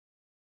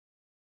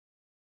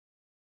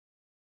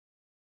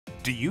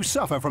Do you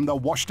suffer from the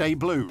wash day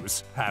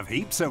blues? Have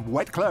heaps of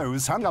wet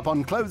clothes hung up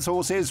on clothes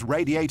horses,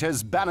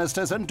 radiators,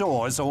 banisters and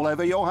doors all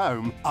over your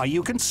home? Are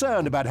you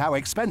concerned about how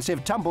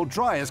expensive tumble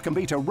dryers can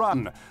be to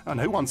run,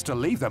 and who wants to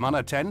leave them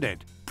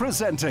unattended?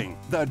 Presenting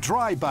the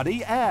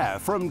DriBUDDi Air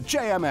from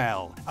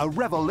JML, a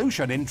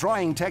revolution in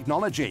drying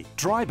technology.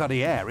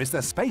 DriBUDDi Air is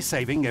the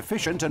space-saving,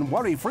 efficient and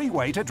worry-free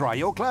way to dry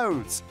your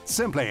clothes.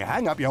 Simply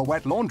hang up your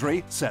wet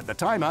laundry, set the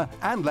timer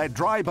and let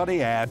DriBUDDi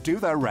Air do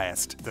the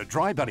rest. The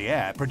DriBUDDi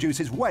Air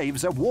produces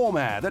waves of warm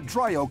air that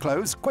dry your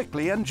clothes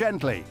quickly and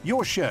gently.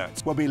 Your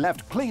shirts will be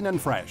left clean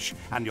and fresh,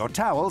 and your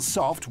towels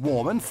soft,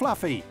 warm and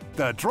fluffy.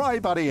 The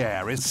DriBUDDi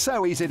Air is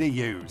so easy to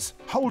use,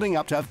 holding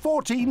up to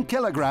 14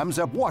 kilograms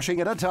of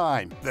washing at a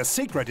time. The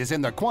secret is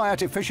in the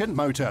quiet, efficient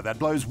motor that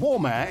blows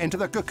warm air into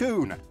the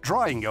cocoon,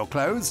 drying your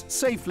clothes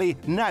safely,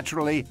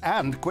 naturally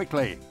and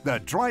quickly. The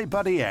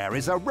DriBUDDi Air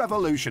is a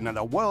revolution in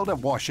the world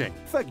of washing.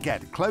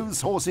 Forget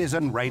clothes horses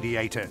and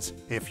radiators.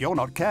 If you're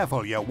not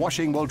careful, your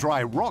washing will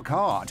dry rock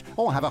hard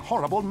or have a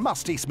horrible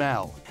musty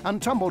smell.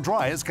 And tumble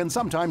dryers can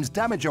sometimes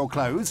damage your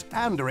clothes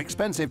and are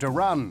expensive to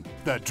run.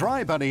 The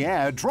DriBUDDi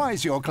Air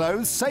dries your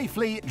clothes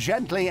safely,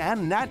 gently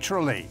and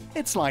naturally.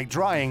 It's like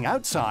drying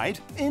outside,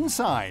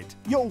 inside.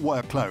 Your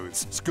work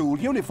clothes, school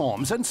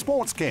uniforms and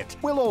sports kit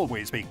will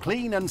always be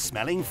clean and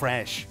smelling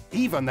fresh.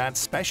 Even that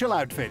special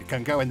outfit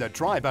can go in the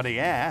DriBUDDi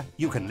Air.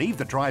 You can leave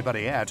the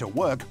DriBUDDi Air to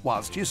work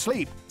whilst you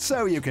sleep,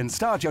 so you can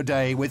start your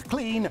day with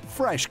clean,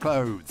 fresh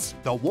clothes.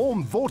 The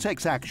warm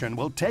vortex action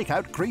will take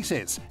out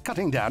creases,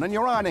 cutting down on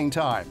your ironing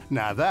time.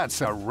 Now that's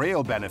a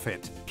real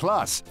benefit.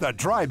 Plus, the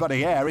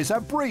DriBUDDi Air is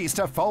a breeze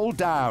to fold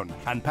down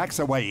and packs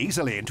away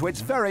easily into its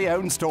very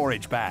own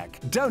storage bag.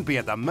 Don't be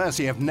at the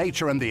mercy of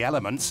nature and the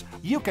elements.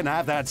 You can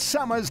have that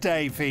summer's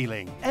day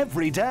feeling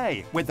every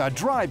day with the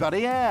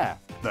DriBUDDi Air.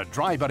 The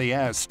DriBUDDi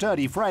Air's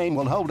sturdy frame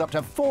will hold up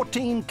to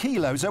 14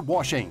 kilos of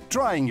washing,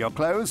 drying your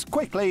clothes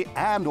quickly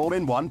and all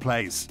in one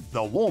place.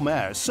 The warm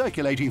air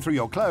circulating through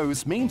your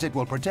clothes means it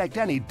will protect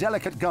any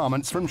delicate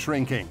garments from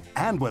shrinking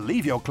and will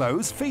leave your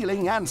clothes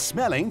feeling and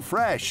smelling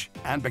fresh.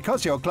 And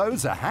because your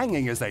clothes are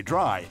hanging as they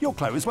dry, your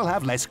clothes will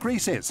have less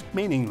creases,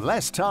 meaning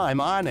less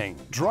time ironing.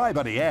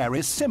 DriBUDDi Air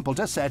is simple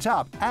to set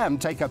up and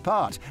take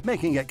apart,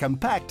 making it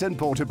compact and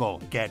portable.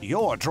 Get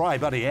your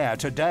DriBUDDi Air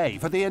today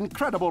for the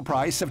incredible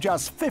price of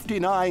just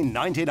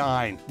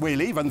 $59.99.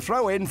 We'll even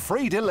throw in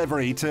free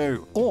delivery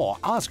too. Or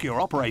ask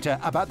your operator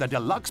about the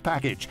deluxe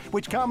package,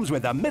 which comes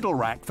with a middle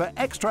rack for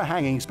extra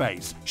hanging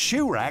space,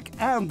 shoe rack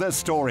and the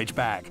storage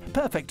bag,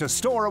 perfect to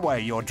store away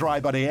your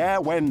DriBUDDi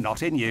Air when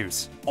not in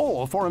use.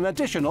 All for an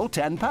additional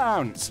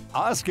 £10.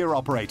 Ask your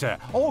operator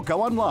or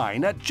go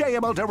online at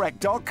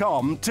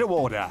jmldirect.com to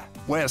order.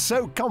 We're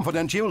so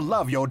confident you'll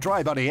love your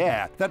DriBUDDi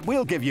Air that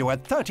we'll give you a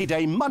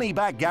 30-day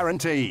money-back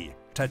guarantee.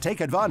 To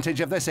take advantage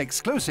of this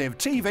exclusive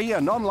TV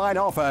and online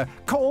offer,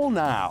 call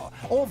now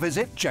or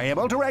visit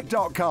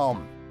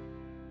jmldirect.com.